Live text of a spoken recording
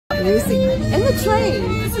music. And the train.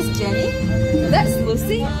 This is Jenny. That's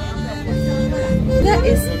Lucy. That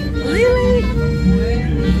is Lily.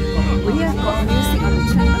 We have got music on the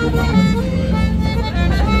train.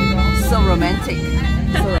 So romantic.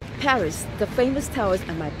 So, Paris, the famous towers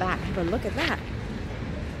on my back. Have a look at that.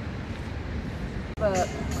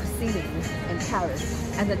 Ceiling in Paris,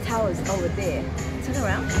 and the towers over there. Turn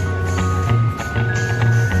around.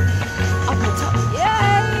 Up the top. Yay!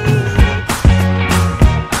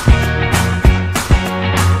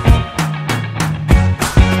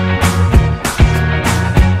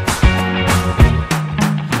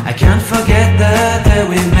 I can't forget the day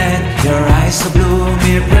we met. Your eyes so blue,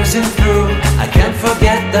 me piercing through. I can't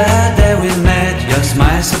forget the day we met. Your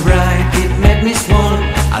smile so bright, it made me swoon.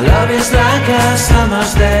 Our love is like a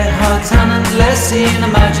summer's day, hot and endless in a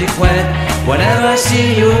magic way. Whenever I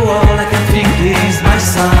see you, all I can think is my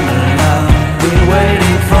summer love. Been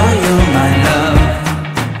waiting for you, my love.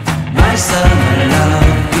 My summer love.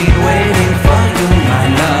 Been waiting for you, my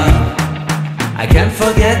love. I can't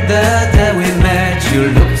forget the day we met. You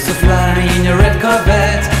look so fly in your red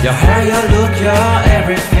Corvette. Your hair, your look, your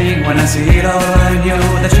everything. When I see it all, I knew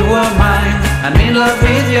that you were mine. I'm in love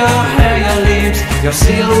with your hair, your lips, your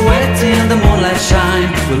silhouette in the moonlight shine.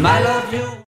 Will my love you?